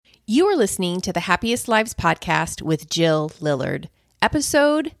You are listening to the Happiest Lives podcast with Jill Lillard,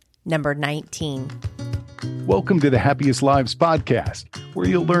 episode number 19. Welcome to the Happiest Lives podcast, where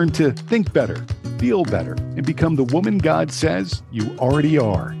you'll learn to think better, feel better, and become the woman God says you already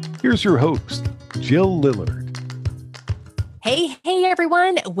are. Here's your host, Jill Lillard. Hey,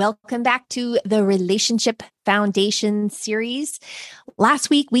 everyone. Welcome back to the Relationship Foundation series. Last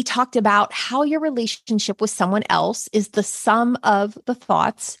week, we talked about how your relationship with someone else is the sum of the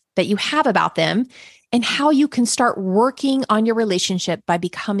thoughts that you have about them and how you can start working on your relationship by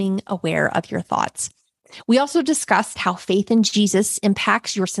becoming aware of your thoughts. We also discussed how faith in Jesus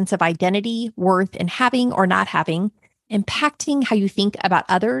impacts your sense of identity, worth, and having or not having, impacting how you think about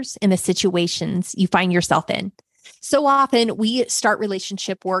others and the situations you find yourself in. So often we start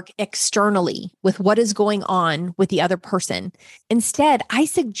relationship work externally with what is going on with the other person. Instead, I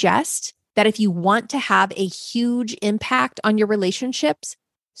suggest that if you want to have a huge impact on your relationships,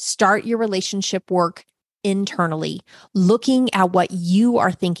 start your relationship work internally, looking at what you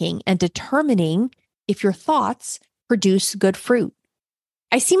are thinking and determining if your thoughts produce good fruit.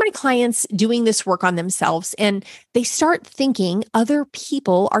 I see my clients doing this work on themselves, and they start thinking other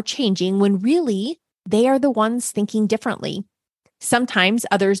people are changing when really they are the ones thinking differently. Sometimes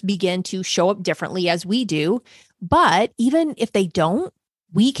others begin to show up differently as we do, but even if they don't,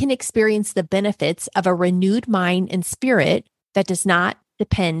 we can experience the benefits of a renewed mind and spirit that does not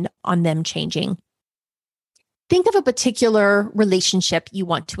depend on them changing. Think of a particular relationship you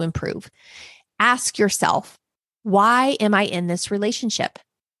want to improve. Ask yourself, why am I in this relationship?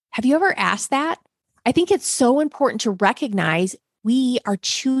 Have you ever asked that? I think it's so important to recognize we are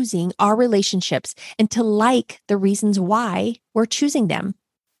choosing our relationships and to like the reasons why we're choosing them.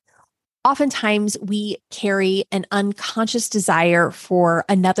 Oftentimes, we carry an unconscious desire for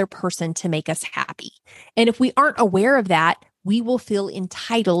another person to make us happy. And if we aren't aware of that, we will feel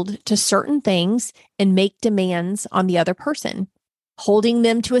entitled to certain things and make demands on the other person, holding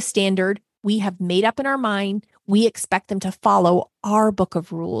them to a standard we have made up in our mind. We expect them to follow our book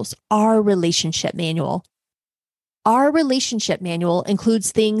of rules, our relationship manual. Our relationship manual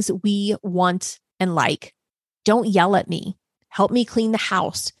includes things we want and like. Don't yell at me. Help me clean the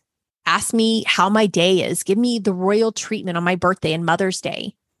house. Ask me how my day is. Give me the royal treatment on my birthday and Mother's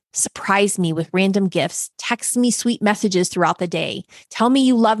Day. Surprise me with random gifts. Text me sweet messages throughout the day. Tell me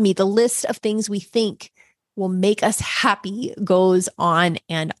you love me. The list of things we think will make us happy goes on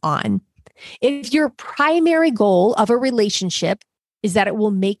and on. If your primary goal of a relationship is that it will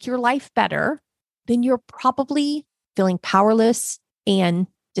make your life better, then you're probably feeling powerless and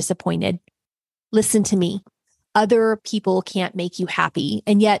disappointed. Listen to me. Other people can't make you happy.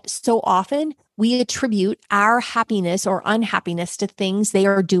 And yet, so often, we attribute our happiness or unhappiness to things they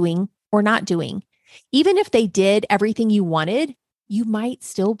are doing or not doing. Even if they did everything you wanted, you might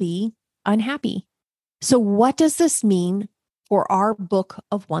still be unhappy. So what does this mean for our book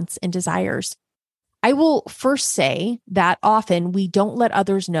of wants and desires? I will first say that often we don't let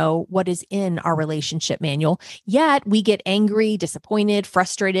others know what is in our relationship manual, yet we get angry, disappointed,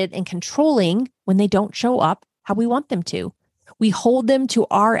 frustrated, and controlling when they don't show up how we want them to. We hold them to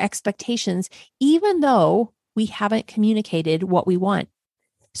our expectations, even though we haven't communicated what we want.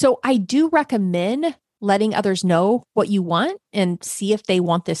 So I do recommend letting others know what you want and see if they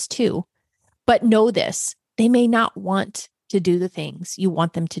want this too. But know this, they may not want to do the things you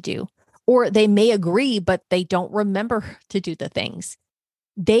want them to do. Or they may agree, but they don't remember to do the things.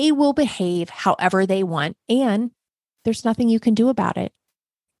 They will behave however they want, and there's nothing you can do about it.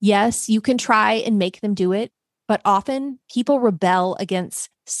 Yes, you can try and make them do it, but often people rebel against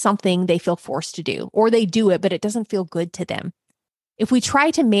something they feel forced to do, or they do it, but it doesn't feel good to them. If we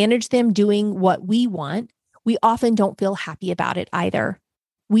try to manage them doing what we want, we often don't feel happy about it either.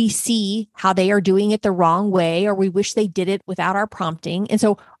 We see how they are doing it the wrong way, or we wish they did it without our prompting. And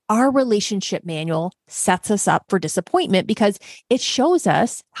so our relationship manual sets us up for disappointment because it shows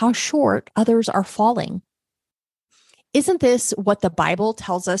us how short others are falling. Isn't this what the Bible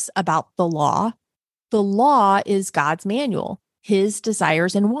tells us about the law? The law is God's manual, His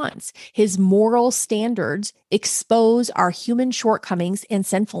desires and wants. His moral standards expose our human shortcomings and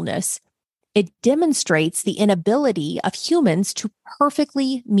sinfulness. It demonstrates the inability of humans to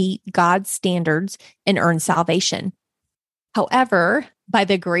perfectly meet God's standards and earn salvation. However, by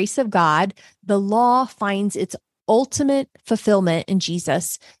the grace of God, the law finds its ultimate fulfillment in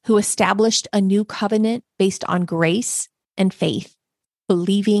Jesus, who established a new covenant based on grace and faith,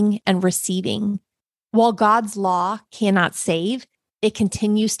 believing and receiving. While God's law cannot save, it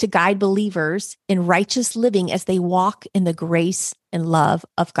continues to guide believers in righteous living as they walk in the grace and love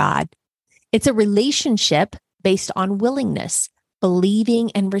of God. It's a relationship based on willingness,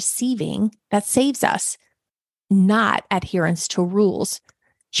 believing and receiving that saves us, not adherence to rules.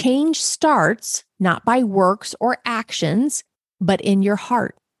 Change starts not by works or actions, but in your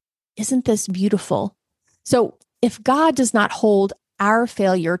heart. Isn't this beautiful? So if God does not hold our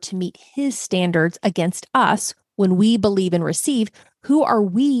failure to meet his standards against us when we believe and receive, who are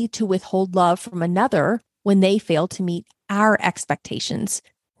we to withhold love from another when they fail to meet our expectations?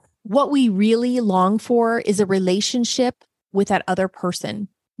 What we really long for is a relationship with that other person,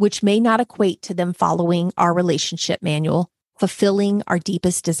 which may not equate to them following our relationship manual, fulfilling our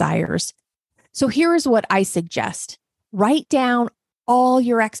deepest desires. So here is what I suggest. Write down all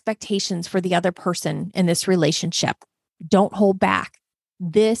your expectations for the other person in this relationship. Don't hold back.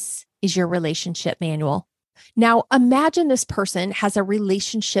 This is your relationship manual. Now, imagine this person has a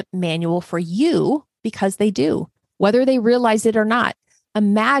relationship manual for you because they do, whether they realize it or not.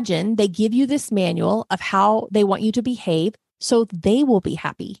 Imagine they give you this manual of how they want you to behave so they will be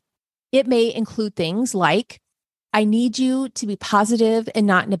happy. It may include things like, I need you to be positive and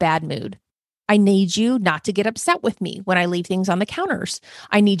not in a bad mood. I need you not to get upset with me when I leave things on the counters.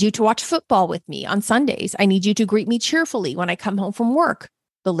 I need you to watch football with me on Sundays. I need you to greet me cheerfully when I come home from work.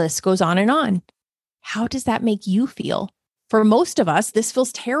 The list goes on and on. How does that make you feel? For most of us, this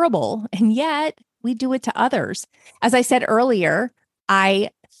feels terrible, and yet we do it to others. As I said earlier,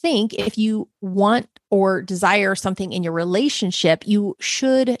 I think if you want or desire something in your relationship, you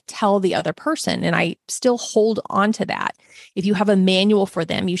should tell the other person. And I still hold on to that. If you have a manual for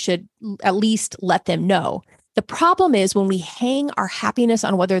them, you should at least let them know. The problem is when we hang our happiness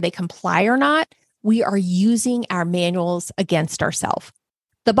on whether they comply or not, we are using our manuals against ourselves.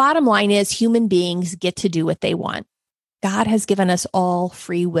 The bottom line is human beings get to do what they want. God has given us all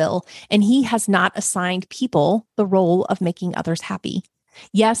free will, and he has not assigned people the role of making others happy.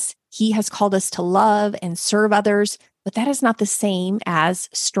 Yes, he has called us to love and serve others, but that is not the same as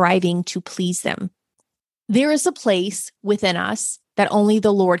striving to please them. There is a place within us that only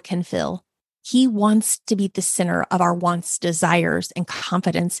the Lord can fill. He wants to be the center of our wants, desires, and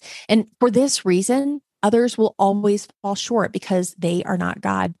confidence. And for this reason, others will always fall short because they are not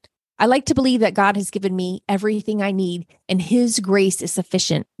God. I like to believe that God has given me everything I need, and his grace is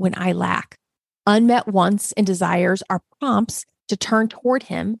sufficient when I lack. Unmet wants and desires are prompts to turn toward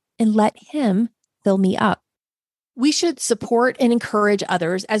him and let him fill me up. We should support and encourage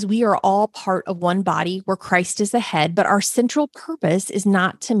others as we are all part of one body where Christ is the head, but our central purpose is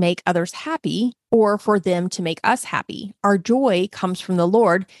not to make others happy or for them to make us happy. Our joy comes from the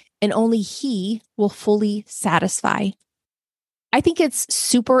Lord, and only he will fully satisfy. I think it's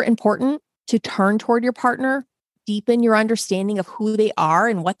super important to turn toward your partner, deepen your understanding of who they are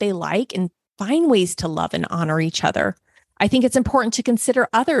and what they like, and find ways to love and honor each other. I think it's important to consider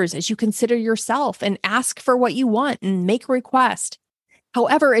others as you consider yourself and ask for what you want and make a request.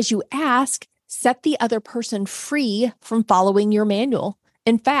 However, as you ask, set the other person free from following your manual.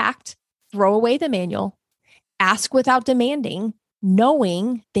 In fact, throw away the manual. Ask without demanding,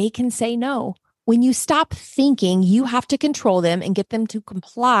 knowing they can say no. When you stop thinking you have to control them and get them to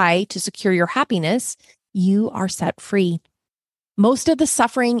comply to secure your happiness, you are set free. Most of the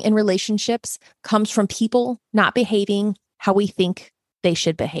suffering in relationships comes from people not behaving how we think they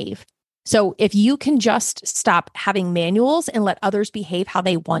should behave. So if you can just stop having manuals and let others behave how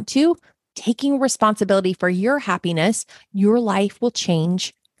they want to, taking responsibility for your happiness, your life will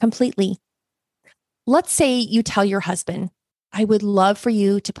change completely. Let's say you tell your husband, I would love for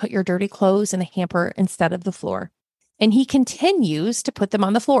you to put your dirty clothes in the hamper instead of the floor. And he continues to put them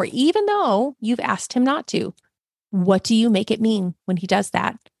on the floor, even though you've asked him not to. What do you make it mean when he does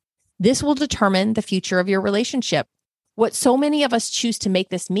that? This will determine the future of your relationship. What so many of us choose to make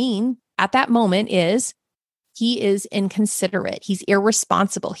this mean at that moment is he is inconsiderate. He's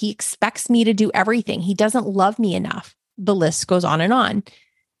irresponsible. He expects me to do everything. He doesn't love me enough. The list goes on and on.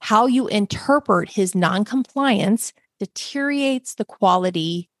 How you interpret his noncompliance deteriorates the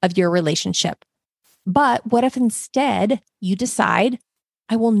quality of your relationship. But what if instead you decide,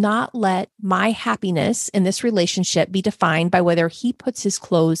 I will not let my happiness in this relationship be defined by whether he puts his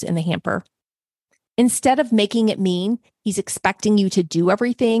clothes in the hamper. Instead of making it mean he's expecting you to do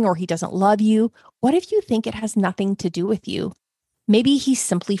everything or he doesn't love you, what if you think it has nothing to do with you? Maybe he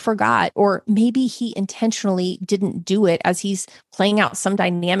simply forgot, or maybe he intentionally didn't do it as he's playing out some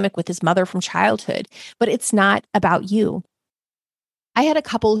dynamic with his mother from childhood, but it's not about you. I had a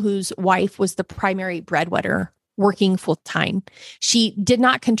couple whose wife was the primary breadwinner, working full time. She did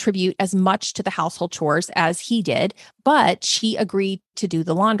not contribute as much to the household chores as he did, but she agreed to do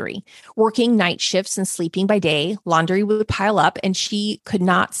the laundry. Working night shifts and sleeping by day, laundry would pile up and she could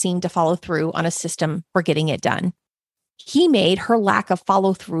not seem to follow through on a system for getting it done. He made her lack of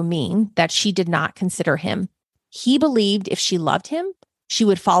follow through mean that she did not consider him. He believed if she loved him, she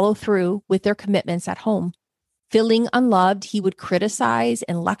would follow through with their commitments at home. Feeling unloved, he would criticize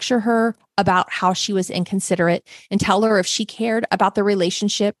and lecture her about how she was inconsiderate and tell her if she cared about the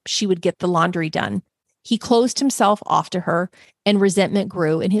relationship, she would get the laundry done. He closed himself off to her, and resentment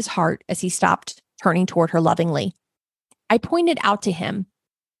grew in his heart as he stopped turning toward her lovingly. I pointed out to him,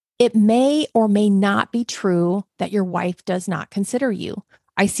 it may or may not be true that your wife does not consider you.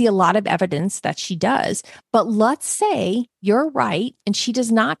 I see a lot of evidence that she does, but let's say you're right and she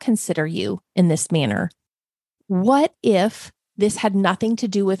does not consider you in this manner. What if this had nothing to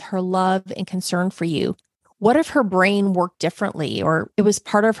do with her love and concern for you? What if her brain worked differently, or it was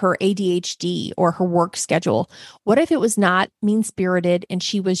part of her ADHD or her work schedule? What if it was not mean-spirited and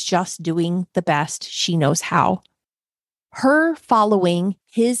she was just doing the best she knows how? Her following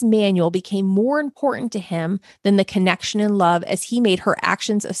his manual became more important to him than the connection and love, as he made her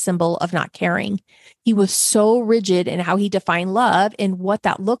actions a symbol of not caring. He was so rigid in how he defined love and what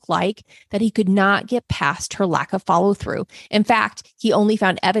that looked like that he could not get past her lack of follow through. In fact, he only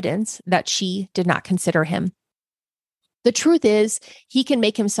found evidence that she did not consider him. The truth is, he can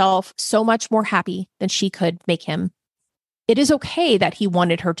make himself so much more happy than she could make him. It is okay that he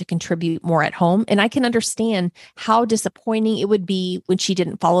wanted her to contribute more at home, and I can understand how disappointing it would be when she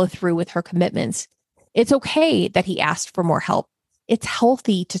didn't follow through with her commitments. It's okay that he asked for more help. It's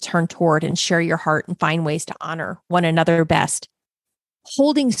healthy to turn toward and share your heart and find ways to honor one another best.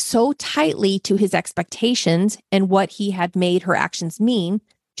 Holding so tightly to his expectations and what he had made her actions mean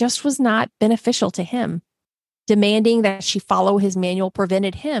just was not beneficial to him. Demanding that she follow his manual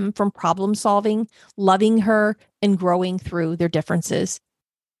prevented him from problem solving, loving her, and growing through their differences.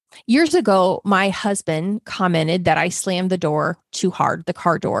 Years ago, my husband commented that I slammed the door too hard, the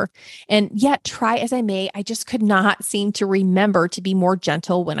car door. And yet, try as I may, I just could not seem to remember to be more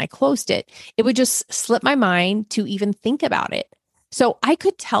gentle when I closed it. It would just slip my mind to even think about it. So I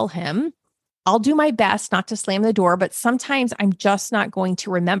could tell him, I'll do my best not to slam the door, but sometimes I'm just not going to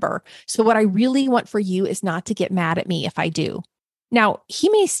remember. So what I really want for you is not to get mad at me if I do. Now, he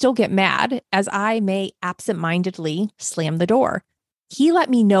may still get mad, as I may absentmindedly slam the door. He let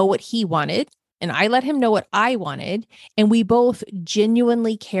me know what he wanted, and I let him know what I wanted, and we both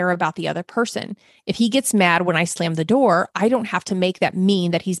genuinely care about the other person. If he gets mad when I slam the door, I don't have to make that mean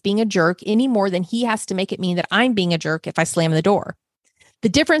that he's being a jerk any more than he has to make it mean that I'm being a jerk if I slam the door. The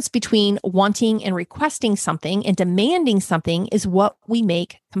difference between wanting and requesting something and demanding something is what we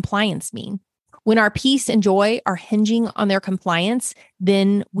make compliance mean. When our peace and joy are hinging on their compliance,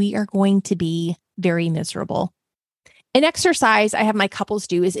 then we are going to be very miserable. An exercise I have my couples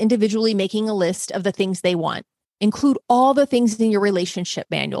do is individually making a list of the things they want. Include all the things in your relationship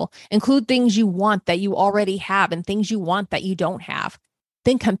manual. Include things you want that you already have and things you want that you don't have.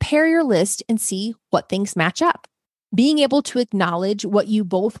 Then compare your list and see what things match up. Being able to acknowledge what you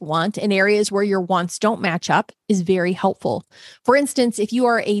both want in areas where your wants don't match up is very helpful. For instance, if you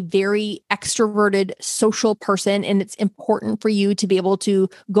are a very extroverted social person and it's important for you to be able to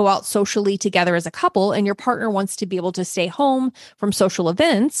go out socially together as a couple, and your partner wants to be able to stay home from social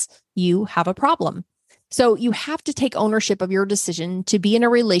events, you have a problem. So you have to take ownership of your decision to be in a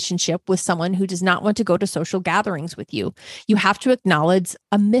relationship with someone who does not want to go to social gatherings with you. You have to acknowledge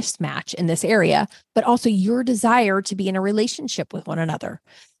a mismatch in this area, but also your desire to be in a relationship with one another.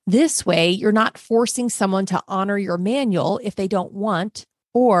 This way, you're not forcing someone to honor your manual if they don't want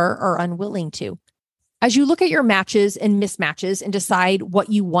or are unwilling to. As you look at your matches and mismatches and decide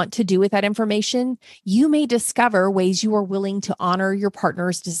what you want to do with that information, you may discover ways you are willing to honor your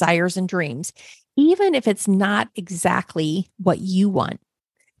partner's desires and dreams, even if it's not exactly what you want.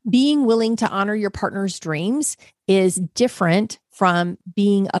 Being willing to honor your partner's dreams is different from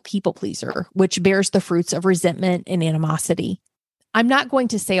being a people pleaser, which bears the fruits of resentment and animosity. I'm not going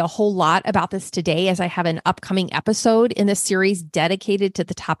to say a whole lot about this today, as I have an upcoming episode in this series dedicated to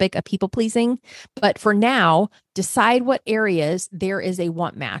the topic of people pleasing. But for now, decide what areas there is a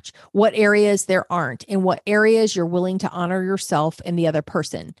want match, what areas there aren't, and what areas you're willing to honor yourself and the other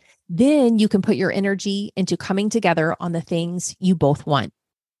person. Then you can put your energy into coming together on the things you both want.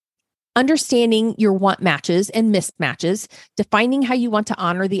 Understanding your want matches and mismatches, defining how you want to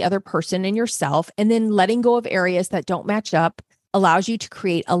honor the other person and yourself, and then letting go of areas that don't match up allows you to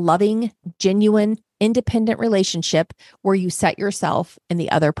create a loving, genuine, independent relationship where you set yourself and the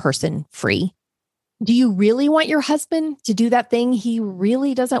other person free. Do you really want your husband to do that thing he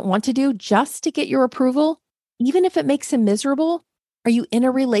really doesn't want to do just to get your approval, even if it makes him miserable? Are you in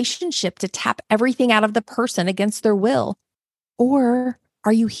a relationship to tap everything out of the person against their will? Or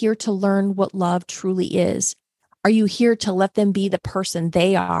are you here to learn what love truly is? Are you here to let them be the person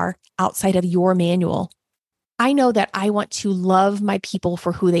they are outside of your manual? I know that I want to love my people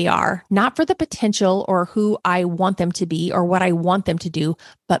for who they are, not for the potential or who I want them to be or what I want them to do,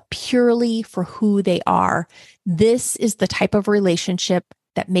 but purely for who they are. This is the type of relationship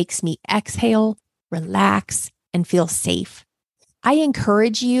that makes me exhale, relax, and feel safe. I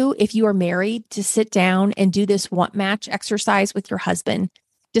encourage you, if you are married, to sit down and do this want match exercise with your husband.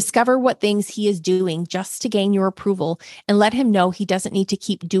 Discover what things he is doing just to gain your approval and let him know he doesn't need to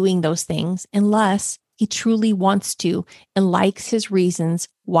keep doing those things unless he truly wants to and likes his reasons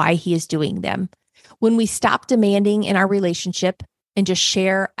why he is doing them. When we stop demanding in our relationship and just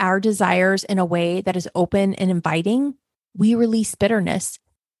share our desires in a way that is open and inviting, we release bitterness.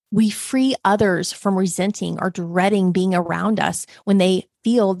 We free others from resenting or dreading being around us when they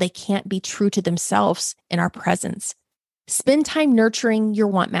feel they can't be true to themselves in our presence. Spend time nurturing your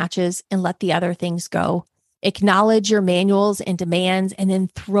want matches and let the other things go. Acknowledge your manuals and demands and then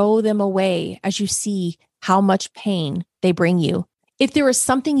throw them away as you see how much pain they bring you. If there is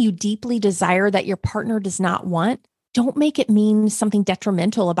something you deeply desire that your partner does not want, don't make it mean something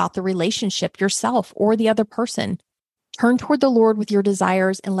detrimental about the relationship, yourself, or the other person. Turn toward the Lord with your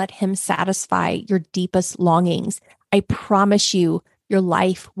desires and let Him satisfy your deepest longings. I promise you, your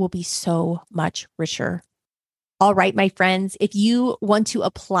life will be so much richer. All right, my friends, if you want to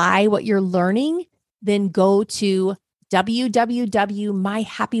apply what you're learning, then go to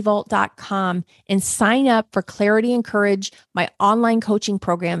www.myhappyvault.com and sign up for Clarity and Courage, my online coaching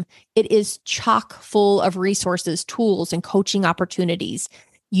program. It is chock full of resources, tools, and coaching opportunities.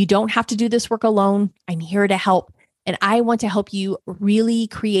 You don't have to do this work alone. I'm here to help. And I want to help you really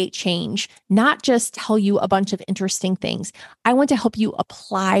create change, not just tell you a bunch of interesting things. I want to help you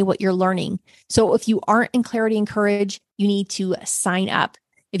apply what you're learning. So if you aren't in Clarity and Courage, you need to sign up.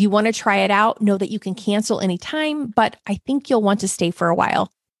 If you want to try it out, know that you can cancel anytime, but I think you'll want to stay for a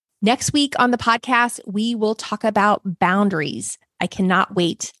while. Next week on the podcast, we will talk about boundaries. I cannot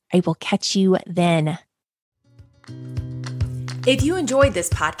wait. I will catch you then. If you enjoyed this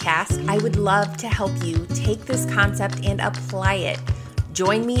podcast, I would love to help you take this concept and apply it.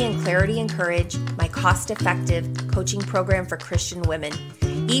 Join me in Clarity and Courage, my cost-effective coaching program for Christian women.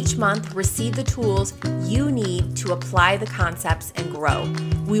 Each month, receive the tools you need to apply the concepts and grow.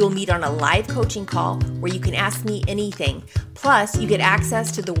 We will meet on a live coaching call where you can ask me anything. Plus, you get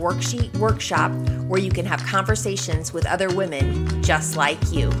access to the worksheet workshop where you can have conversations with other women just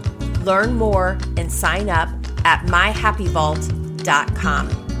like you. Learn more and sign up at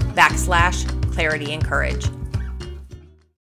myhappyvault.com/Clarity and Courage.